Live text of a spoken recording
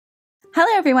Hello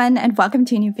everyone and welcome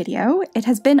to a new video. It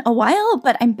has been a while,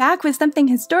 but I'm back with something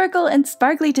historical and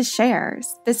sparkly to share,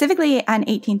 specifically an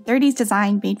 1830s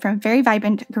design made from very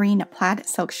vibrant green plaid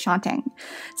silk shanting.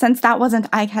 Since that wasn't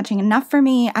eye-catching enough for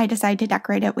me, I decided to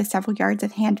decorate it with several yards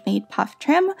of handmade puff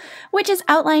trim, which is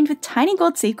outlined with tiny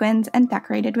gold sequins and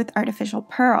decorated with artificial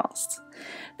pearls.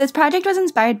 This project was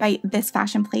inspired by this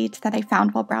fashion plate that I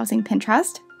found while browsing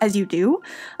Pinterest, as you do,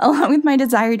 along with my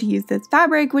desire to use this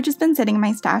fabric, which has been sitting in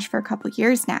my stash for a couple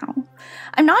years now.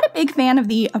 I'm not a big fan of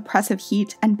the oppressive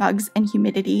heat and bugs and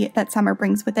humidity that summer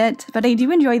brings with it, but I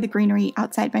do enjoy the greenery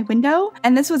outside my window,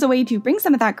 and this was a way to bring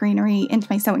some of that greenery into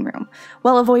my sewing room,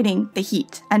 while avoiding the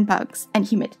heat and bugs and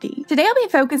humidity. Today I'll be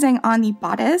focusing on the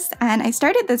bodice, and I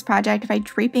started this project by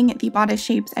draping the bodice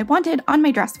shapes I wanted on my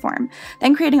dress form,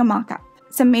 then creating a mock-up.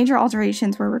 Some major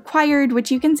alterations were required,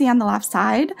 which you can see on the left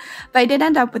side, but I did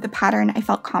end up with a pattern I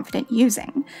felt confident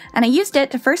using, and I used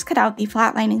it to first cut out the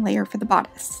flat lining layer for the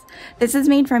bodice. This is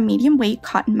made from medium weight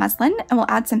cotton muslin and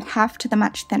will add some heft to the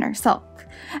much thinner silk.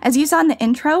 As you saw in the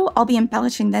intro, I'll be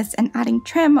embellishing this and adding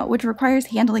trim, which requires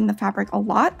handling the fabric a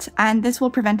lot, and this will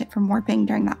prevent it from warping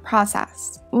during that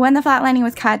process. When the flat lining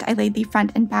was cut, I laid the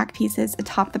front and back pieces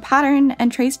atop the pattern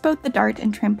and traced both the dart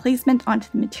and trim placement onto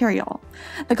the material.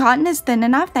 The cotton is thin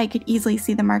enough that I could easily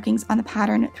see the markings on the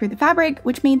pattern through the fabric,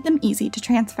 which made them easy to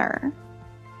transfer.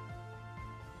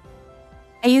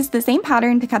 I used the same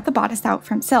pattern to cut the bodice out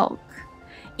from silk.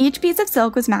 Each piece of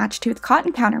silk was matched to its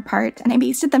cotton counterpart, and I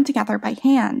basted them together by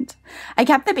hand. I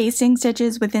kept the basting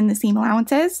stitches within the seam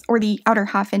allowances, or the outer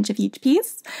half-inch of each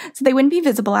piece, so they wouldn't be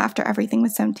visible after everything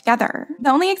was sewn together. The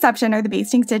only exception are the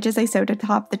basting stitches I sewed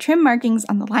atop the trim markings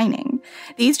on the lining.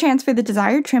 These transfer the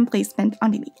desired trim placement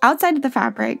onto the outside of the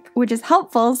fabric, which is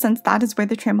helpful since that is where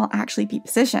the trim will actually be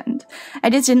positioned.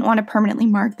 I just didn't want to permanently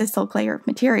mark the silk layer of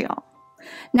material.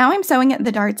 Now I'm sewing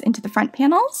the darts into the front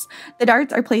panels. The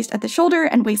darts are placed at the shoulder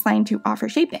and waistline to offer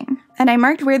shaping, and I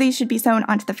marked where these should be sewn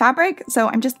onto the fabric, so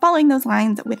I'm just following those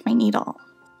lines with my needle.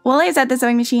 While I was at the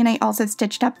sewing machine, I also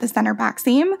stitched up the center back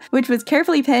seam, which was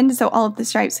carefully pinned so all of the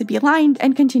stripes would be aligned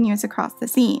and continuous across the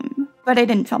seam, but I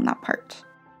didn't film that part.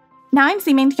 Now I'm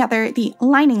seaming together the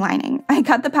lining. I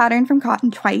cut the pattern from cotton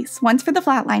twice, once for the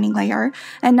flat lining layer,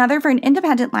 and another for an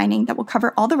independent lining that will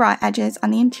cover all the raw edges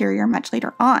on the interior much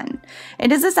later on.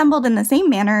 It is assembled in the same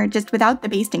manner, just without the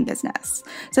basting business,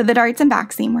 so the darts and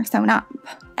back seam were sewn up.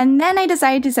 And then I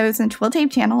decided to sew some twill tape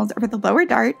channels over the lower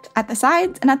dart, at the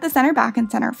sides, and at the center back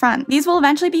and center front. These will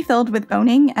eventually be filled with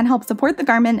boning and help support the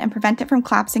garment and prevent it from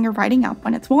collapsing or riding up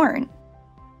when it's worn.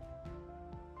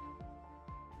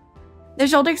 The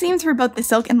shoulder seams for both the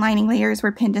silk and lining layers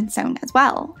were pinned and sewn as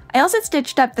well. I also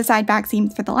stitched up the side back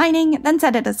seams for the lining, then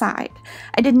set it aside.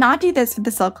 I did not do this for the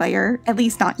silk layer, at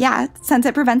least not yet, since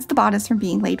it prevents the bodice from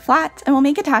being laid flat and will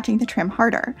make attaching the trim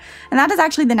harder. And that is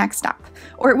actually the next step.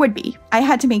 Or it would be. I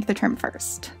had to make the trim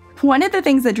first. One of the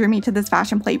things that drew me to this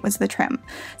fashion plate was the trim.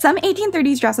 Some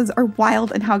 1830s dresses are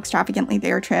wild in how extravagantly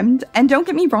they are trimmed, and don't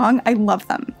get me wrong, I love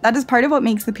them. That is part of what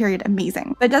makes the period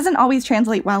amazing, but doesn't always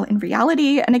translate well in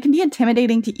reality, and it can be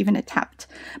intimidating to even attempt.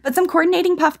 But some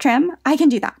coordinating puff trim, I can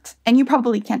do that, and you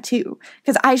probably can too,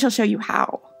 because I shall show you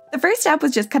how. The first step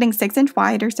was just cutting 6-inch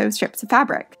wide or so strips of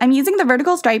fabric. I'm using the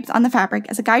vertical stripes on the fabric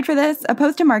as a guide for this,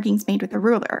 opposed to markings made with a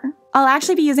ruler. I'll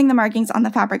actually be using the markings on the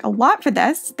fabric a lot for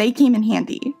this, they came in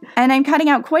handy. And I'm cutting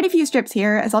out quite a few strips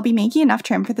here as I'll be making enough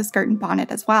trim for the skirt and bonnet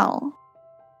as well.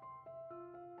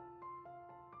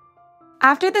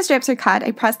 After the strips are cut,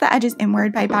 I press the edges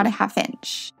inward by about a ½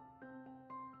 inch.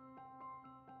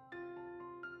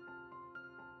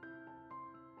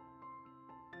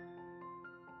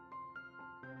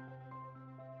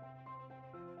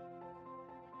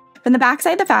 From the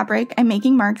backside of the fabric, I'm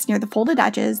making marks near the folded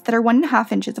edges that are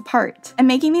 1½ inches apart. I'm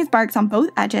making these marks on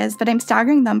both edges, but I'm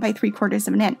staggering them by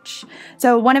 3/4 inch.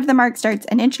 So one of the marks starts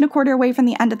 1¼ inch away from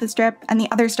the end of the strip, and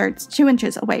the other starts 2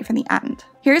 inches away from the end.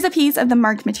 Here's a piece of the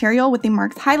marked material with the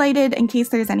marks highlighted in case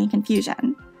there's any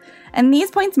confusion. And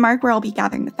these points mark where I'll be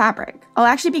gathering the fabric. I'll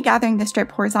actually be gathering the strip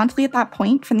horizontally at that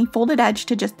point from the folded edge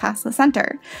to just past the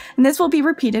center, and this will be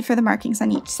repeated for the markings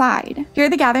on each side. Here are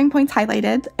the gathering points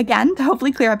highlighted, again, to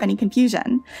hopefully clear up any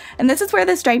confusion. And this is where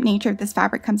the striped nature of this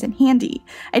fabric comes in handy.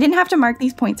 I didn't have to mark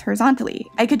these points horizontally.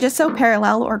 I could just sew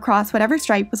parallel or across whatever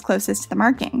stripe was closest to the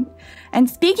marking. And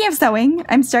speaking of sewing,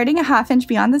 I'm starting a ½ inch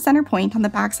beyond the center point on the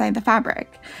back side of the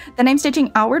fabric. Then I'm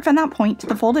stitching outward from that point to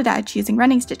the folded edge using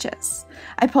running stitches.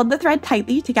 I pulled the thread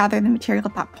tightly to gather the material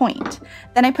at that point.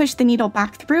 Then I pushed the needle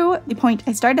back through the point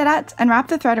I started at and wrapped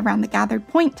the thread around the gathered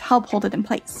point to help hold it in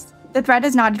place. The thread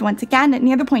is knotted once again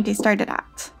near the point I started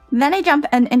at. Then I jump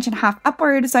 1.5 inches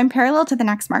upward so I'm parallel to the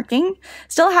next marking,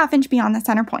 still a 1/2 inch beyond the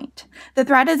center point. The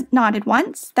thread is knotted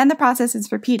once, then the process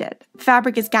is repeated. The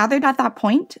fabric is gathered at that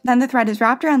point, then the thread is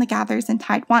wrapped around the gathers and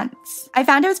tied once. I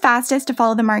found it was fastest to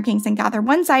follow the markings and gather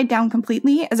one side down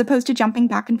completely as opposed to jumping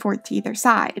back and forth to either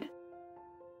side.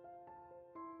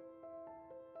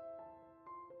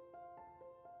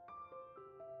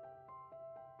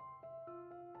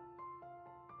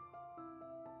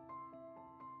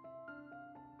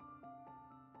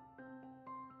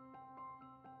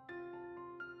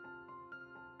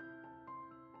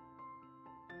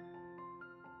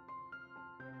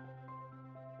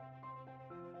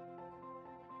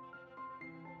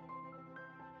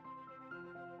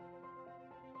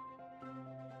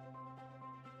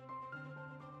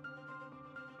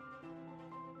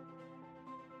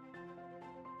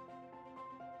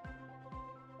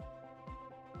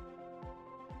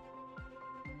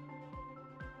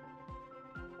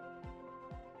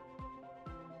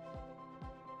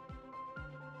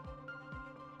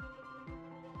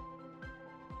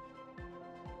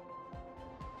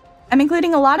 I'm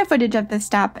including a lot of footage of this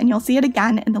step, and you'll see it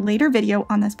again in the later video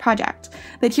on this project,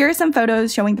 but here are some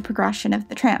photos showing the progression of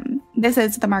the trim. This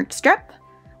is the marked strip,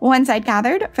 one side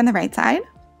gathered from the right side,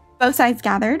 both sides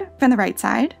gathered from the right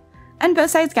side, and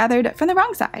both sides gathered from the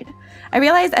wrong side. I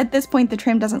realize at this point the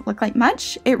trim doesn't look like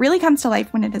much. It really comes to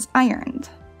life when it is ironed.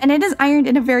 And it is ironed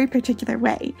in a very particular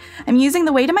way. I'm using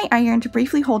the weight of my iron to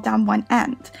briefly hold down one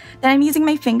end. Then I'm using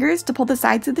my fingers to pull the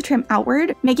sides of the trim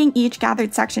outward, making each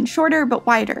gathered section shorter but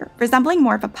wider, resembling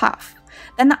more of a puff.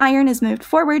 Then the iron is moved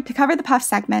forward to cover the puff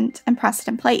segment and press it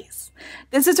in place.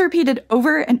 This is repeated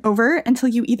over and over until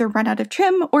you either run out of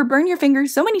trim or burn your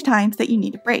fingers so many times that you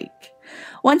need a break.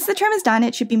 Once the trim is done,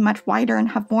 it should be much wider and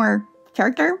have more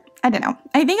character. I don't know.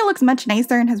 I think it looks much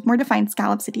nicer and has more defined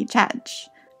scallops at each edge.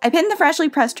 I pinned the freshly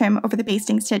pressed trim over the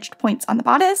basting stitched points on the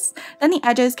bodice, then the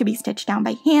edges could be stitched down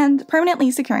by hand, permanently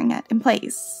securing it in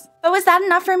place. But was that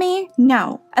enough for me?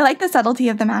 No. I like the subtlety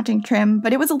of the matching trim,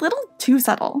 but it was a little too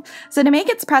subtle. So to make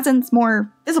its presence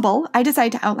more visible, I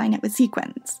decided to outline it with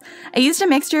sequins. I used a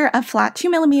mixture of flat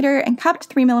 2mm and cupped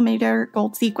 3mm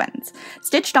gold sequins,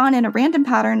 stitched on in a random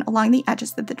pattern along the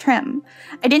edges of the trim.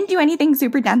 I didn't do anything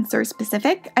super dense or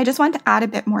specific, I just wanted to add a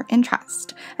bit more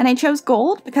interest. And I chose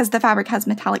gold because the fabric has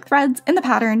metallic threads in the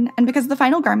pattern and because the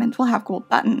final garment will have gold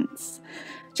buttons.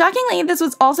 Shockingly, this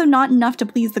was also not enough to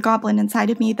please the goblin inside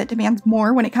of me that demands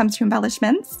more when it comes to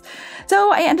embellishments,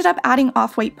 so I ended up adding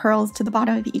off-white pearls to the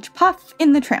bottom of each puff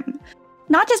in the trim.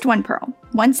 Not just one pearl,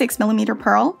 one 6mm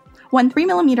pearl, one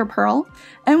 3mm pearl,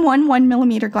 and one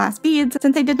 1mm glass beads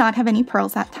since I did not have any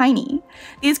pearls that tiny.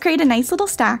 These create a nice little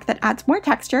stack that adds more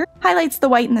texture, highlights the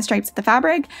white in the stripes of the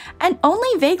fabric, and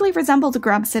only vaguely resembles a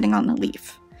grub sitting on the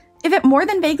leaf. If it more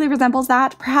than vaguely resembles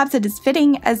that, perhaps it is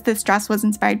fitting as this dress was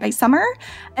inspired by summer,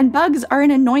 and bugs are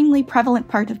an annoyingly prevalent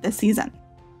part of this season.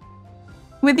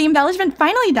 With the embellishment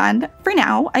finally done, for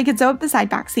now, I could sew up the side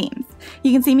back seams.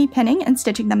 You can see me pinning and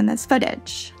stitching them in this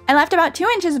footage. I left about 2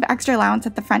 inches of extra allowance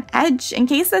at the front edge in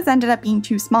case this ended up being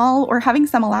too small or having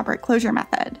some elaborate closure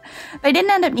method. But I didn't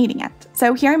end up needing it,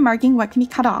 so here I'm marking what can be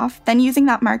cut off, then using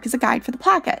that mark as a guide for the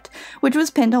placket, which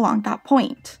was pinned along that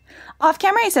point. Off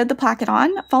camera, I sewed the placket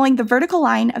on, following the vertical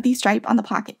line of the stripe on the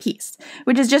placket piece,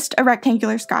 which is just a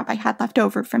rectangular scrap I had left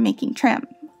over from making trim.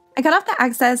 I cut off the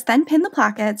excess, then pinned the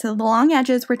placket so the long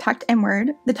edges were tucked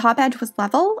inward, the top edge was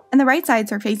level, and the right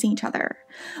sides are facing each other.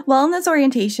 While in this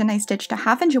orientation, I stitched a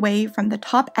 1/2 inch away from the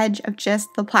top edge of just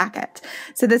the placket,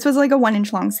 so this was like a 1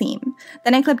 inch long seam.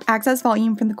 Then I clipped excess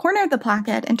volume from the corner of the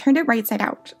placket and turned it right side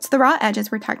out, so the raw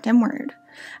edges were tucked inward.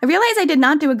 I realized I did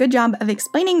not do a good job of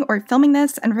explaining or filming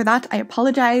this, and for that I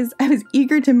apologize. I was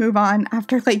eager to move on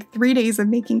after like 3 days of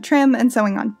making trim and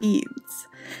sewing on beads.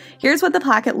 Here's what the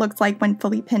placket looks like when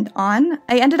fully pinned on.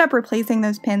 I ended up replacing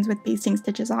those pins with basting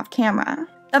stitches off camera.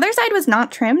 The other side was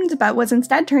not trimmed, but was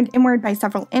instead turned inward by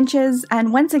several inches,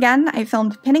 and once again I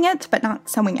filmed pinning it but not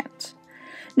sewing it.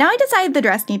 Now I decided the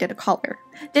dress needed a collar.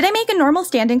 Did I make a normal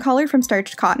standing collar from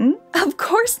starched cotton? Of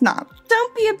course not!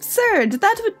 Don't be absurd!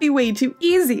 That would be way too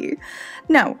easy!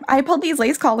 No, I pulled these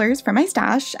lace collars from my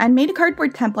stash and made a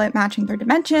cardboard template matching their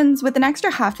dimensions with an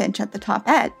extra 1/2 inch at the top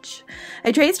edge.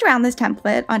 I traced around this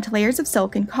template onto layers of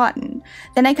silk and cotton.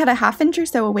 Then I cut a 1/2 inch or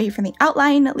so away from the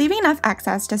outline, leaving enough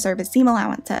excess to serve as seam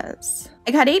allowances.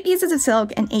 I cut 8 pieces of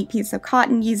silk and 8 pieces of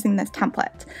cotton using this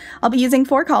template. I'll be using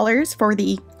 4 collars for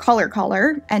the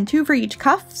collar and 2 for each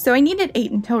cuff, so I needed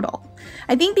 8 in total.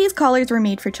 I think these collars were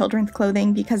made for children's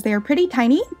clothing because they are pretty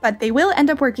tiny, but they will end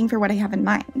up working for what I have in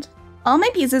mind. All my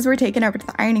pieces were taken over to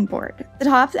the ironing board. The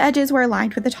top edges were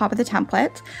aligned with the top of the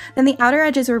template, then the outer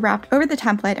edges were wrapped over the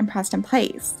template and pressed in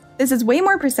place. This is way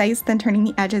more precise than turning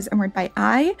the edges inward by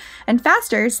eye, and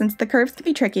faster since the curves can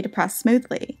be tricky to press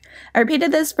smoothly. I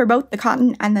repeated this for both the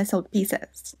cotton and the silk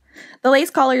pieces. The lace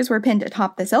collars were pinned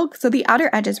atop the silk, so the outer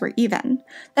edges were even.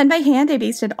 Then by hand I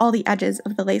basted all the edges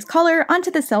of the lace collar onto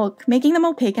the silk, making them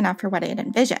opaque enough for what I had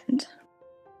envisioned.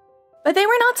 But they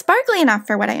were not sparkly enough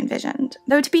for what I envisioned,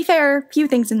 though to be fair, few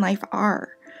things in life are.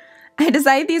 I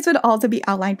decided these would also be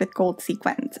outlined with gold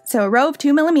sequins, so a row of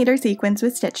 2mm sequins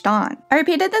was stitched on. I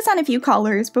repeated this on a few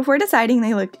collars before deciding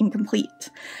they looked incomplete.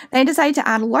 Then I decided to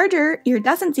add larger,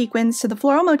 iridescent sequins to the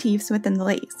floral motifs within the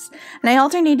lace, and I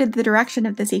alternated the direction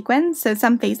of the sequins so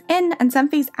some face in and some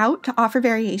face out to offer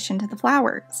variation to the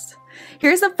flowers.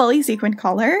 Here's a fully sequined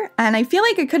collar, and I feel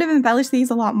like I could have embellished these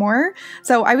a lot more,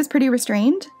 so I was pretty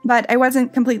restrained, but I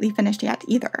wasn't completely finished yet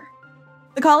either.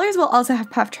 The collars will also have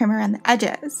puff trim around the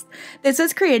edges. This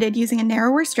was created using a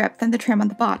narrower strip than the trim on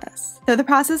the bodice, though the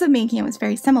process of making it was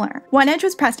very similar. One edge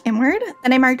was pressed inward,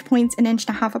 then I marked points 1.5 inches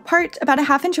apart, about a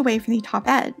 ½ inch away from the top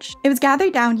edge. It was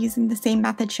gathered down using the same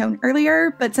method shown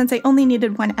earlier, but since I only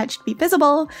needed one edge to be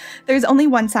visible, there's only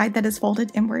one side that is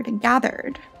folded inward and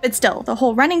gathered. But still, the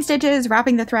whole running stitches,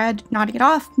 wrapping the thread, knotting it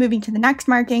off, moving to the next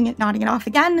marking, knotting it off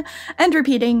again, and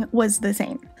repeating was the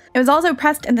same. It was also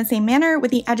pressed in the same manner,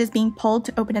 with the edges being pulled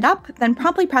to open it up, then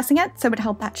promptly pressing it so it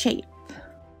held that shape.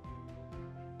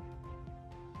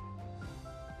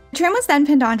 The trim was then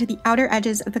pinned onto the outer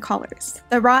edges of the collars.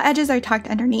 The raw edges are tucked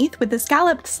underneath with the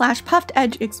scalloped/puffed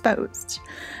edge exposed.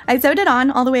 I sewed it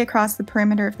on all the way across the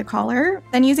perimeter of the collar,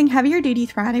 then using heavier duty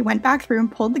thread I went back through and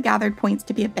pulled the gathered points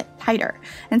to be a bit tighter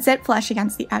and sit flush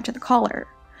against the edge of the collar.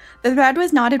 The thread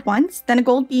was knotted once, then a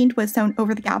gold bead was sewn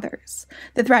over the gathers.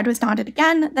 The thread was knotted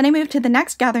again, then I moved to the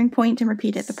next gathering point and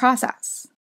repeated the process.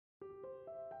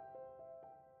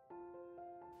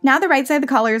 Now the right side of the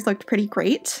collars looked pretty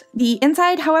great. The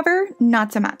inside, however,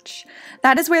 not so much.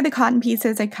 That is where the cotton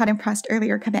pieces I cut and pressed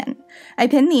earlier come in. I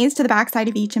pinned these to the back side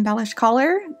of each embellished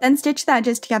collar, then stitched the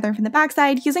edges together from the back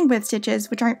side using whip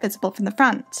stitches which aren't visible from the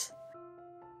front.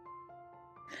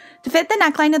 To fit the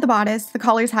neckline of the bodice, the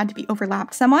collars had to be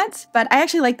overlapped somewhat, but I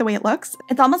actually like the way it looks.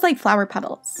 It's almost like flower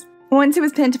petals. Once it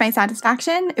was pinned to my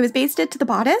satisfaction, it was basted to the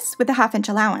bodice with a ½ inch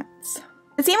allowance.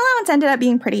 The seam allowance ended up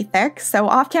being pretty thick, so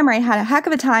off camera I had a heck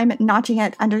of a time notching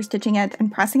it, understitching it,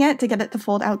 and pressing it to get it to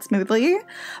fold out smoothly.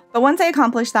 But once I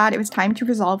accomplished that, it was time to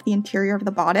resolve the interior of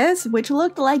the bodice, which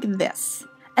looked like this.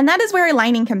 And that is where a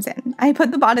lining comes in. I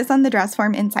put the bodice on the dress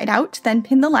form inside out, then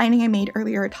pinned the lining I made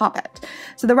earlier atop it,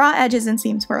 so the raw edges and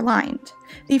seams were aligned.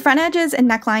 The front edges and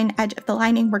neckline edge of the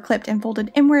lining were clipped and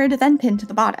folded inward, then pinned to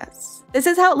the bodice. This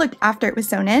is how it looked after it was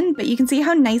sewn in, but you can see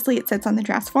how nicely it sits on the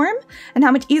dress form, and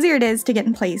how much easier it is to get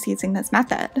in place using this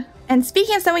method. And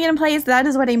speaking of sewing it in place, that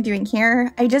is what I'm doing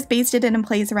here. I just basted it in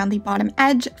place around the bottom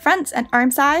edge, fronts, and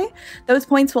arm side. Those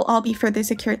points will all be further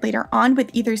secured later on with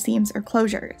either seams or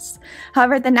closures.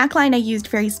 However, the neckline I used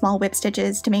very small whip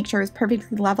stitches to make sure it was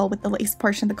perfectly level with the lace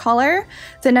portion of the collar,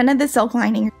 so none of the silk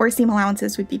lining or seam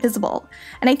allowances would be visible.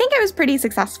 And I think I was pretty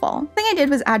successful. The thing I did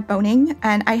was add boning,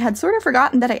 and I had sort of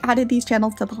forgotten that I added these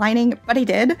channels to the lining, but I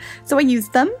did, so I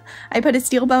used them. I put a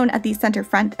steel bone at the center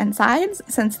front and sides,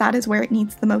 since that is where it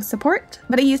needs the most support,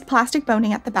 but I used plastic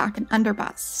boning at the back and under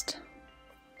bust.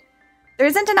 There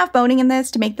isn't enough boning in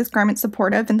this to make this garment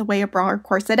supportive in the way a bra or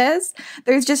corset is.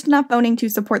 There's just enough boning to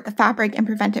support the fabric and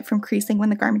prevent it from creasing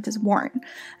when the garment is worn.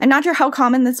 I'm not sure how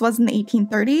common this was in the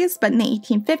 1830s, but in the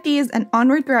 1850s and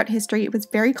onward throughout history it was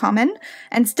very common,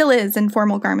 and still is in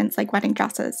formal garments like wedding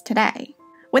dresses today.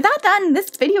 With that done, this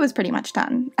video is pretty much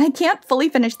done. I can't fully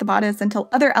finish the bodice until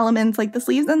other elements like the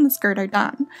sleeves and the skirt are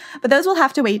done, but those will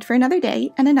have to wait for another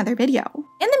day and another video.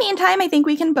 In the meantime, I think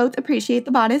we can both appreciate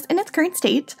the bodice in its current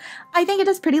state. I think it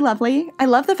is pretty lovely. I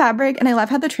love the fabric, and I love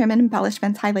how the trim and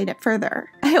embellishments highlight it further.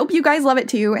 I hope you guys love it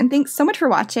too, and thanks so much for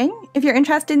watching. If you're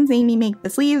interested in seeing me make the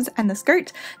sleeves and the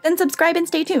skirt, then subscribe and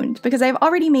stay tuned, because I've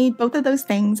already made both of those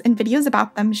things and videos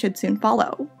about them should soon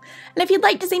follow. And if you'd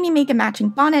like to see me make a matching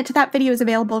bonnet, that video is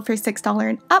available for $6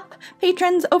 and up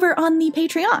patrons over on the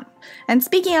Patreon. And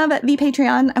speaking of the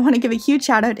Patreon, I want to give a huge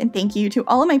shout out and thank you to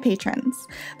all of my patrons.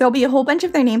 There'll be a whole bunch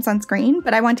of their names on screen,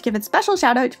 but I want to give a special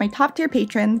shout out to my top tier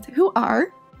patrons, who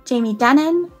are Jamie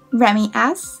Denon, Remy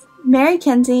S., Mary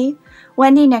Kinsey,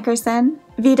 Wendy Nickerson,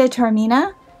 Vita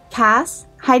Tormina, Cass,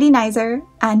 Heidi Nizer,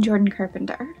 and Jordan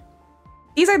Carpenter.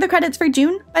 These are the credits for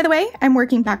June, by the way. I'm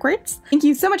working backwards. Thank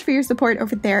you so much for your support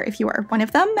over there if you are one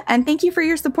of them, and thank you for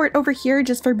your support over here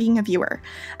just for being a viewer.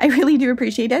 I really do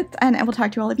appreciate it, and I will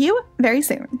talk to all of you very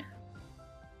soon.